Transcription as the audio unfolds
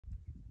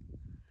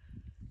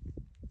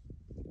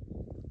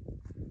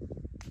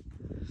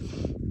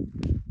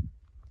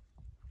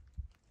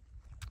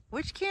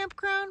Which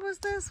campground was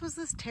this? Was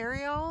this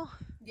Tarryall?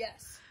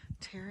 Yes.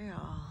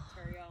 Tarryall.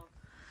 Tarryall.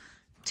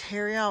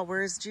 Tarryall,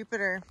 where's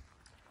Jupiter?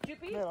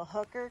 Joopy? Little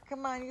hooker.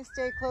 Come on, you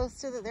stay close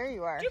to the... There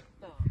you are.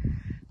 No.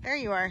 There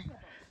you are.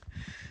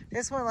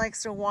 This one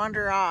likes to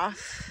wander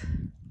off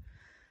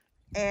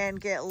and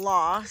get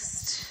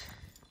lost.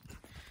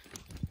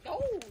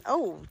 Oh.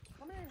 Oh,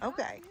 Come here.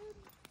 okay.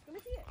 Let me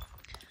see it.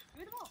 Give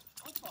me the ball.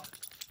 I want the ball.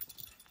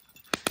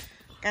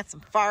 Got some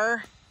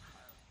fur.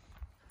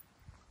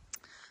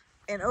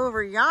 And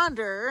over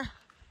yonder,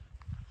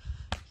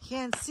 you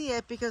can't see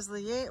it because of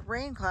the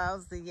rain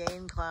clouds, the yay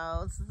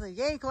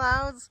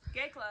clouds.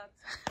 Gay clouds.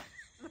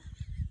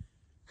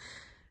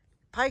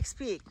 Pike's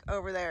Peak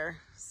over there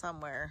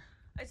somewhere.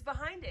 It's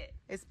behind it.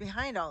 It's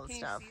behind all the Can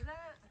stuff. you see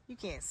that? You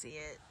can't see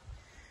it.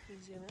 Can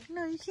you zoom in?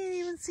 No, you can't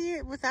even see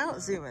it without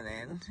zooming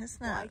in.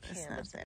 It's not. Well, I it's can. not there.